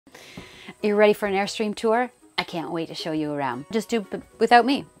Are you ready for an Airstream tour? I can't wait to show you around. Just do it without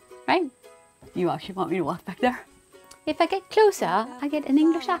me, right? You actually want me to walk back there? If I get closer, I get an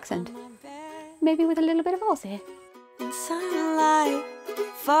English accent. Maybe with a little bit of Aussie. And sunlight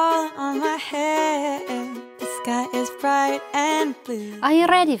falling on my head. The sky is bright and blue. Are you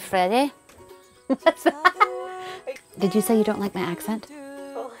ready, Freddie? What's that? Did you say you don't like my accent?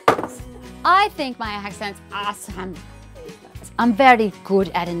 I think my accent's awesome. I'm very good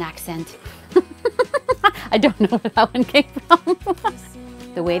at an accent. I don't know where that one came from.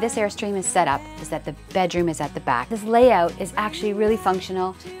 The way this Airstream is set up is that the bedroom is at the back. This layout is actually really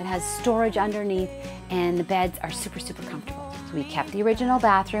functional. It has storage underneath and the beds are super, super comfortable. So we kept the original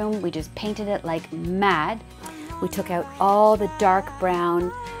bathroom. We just painted it like mad. We took out all the dark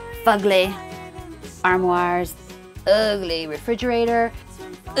brown, fugly armoires, ugly refrigerator.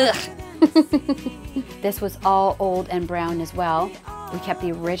 Ugh. This was all old and brown as well. We kept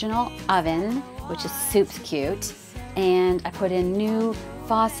the original oven, which is super cute, and I put in new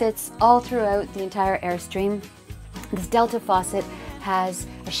faucets all throughout the entire Airstream. This Delta faucet has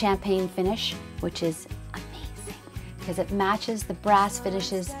a champagne finish, which is amazing because it matches the brass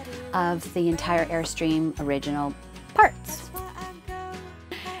finishes of the entire Airstream original parts.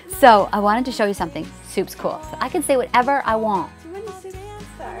 So I wanted to show you something. Soup's cool. So I can say whatever I want.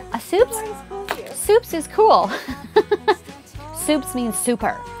 A soups? Soups is cool. Soups means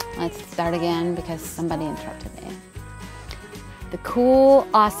super. Let's start again because somebody interrupted me. The cool,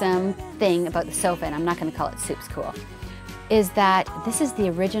 awesome thing about the sofa, and I'm not going to call it Soup's cool, is that this is the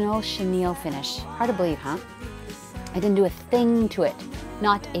original chenille finish. Hard to believe, huh? I didn't do a thing to it.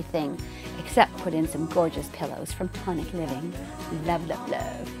 Not a thing. Except put in some gorgeous pillows from Tonic Living. Love, love,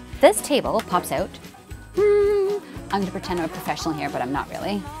 love. This table pops out. I'm going to pretend I'm a professional here, but I'm not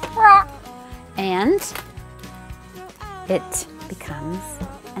really. And it becomes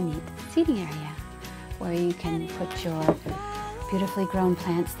a neat seating area where you can put your beautifully grown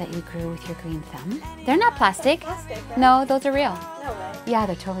plants that you grew with your green thumb. They're not plastic. No, those are real. No way. Yeah,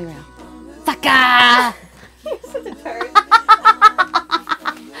 they're totally real. Sucker! You're such a turd.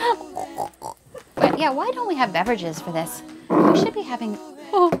 But yeah, why don't we have beverages for this? We should be having...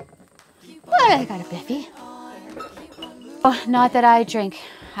 Oh, I got a biffy. Oh, not that I drink.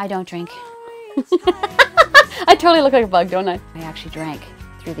 I don't drink. I totally look like a bug, don't I? I actually drank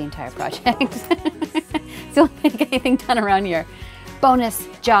through the entire project. So don't make anything done around here. Bonus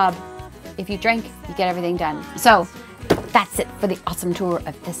job. If you drink, you get everything done. So that's it for the awesome tour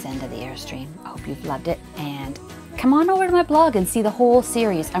of this end of the Airstream. I hope you've loved it, and come on over to my blog and see the whole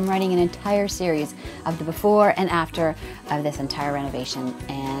series. I'm writing an entire series of the before and after of this entire renovation,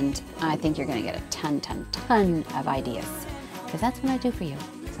 and I think you're gonna get a ton of ideas, because that's what I do for you,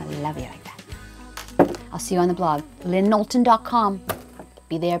 because I love you like that. I'll see you on the blog, lynnolton.com.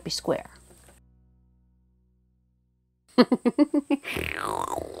 Be there, be square.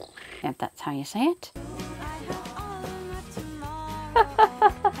 If that's how you say it.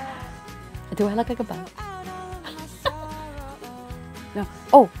 Do I look like a bug? No.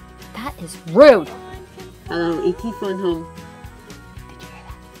 Oh, that is rude. Hello, ET phone home. Did you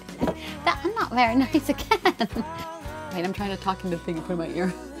hear that? I'm not very nice again. Wait, I'm trying to talk into the thing and put in my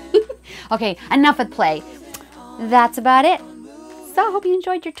ear. Okay, enough with play. That's about it. So I hope you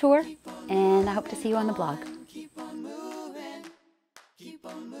enjoyed your tour, and I hope to see you on the blog.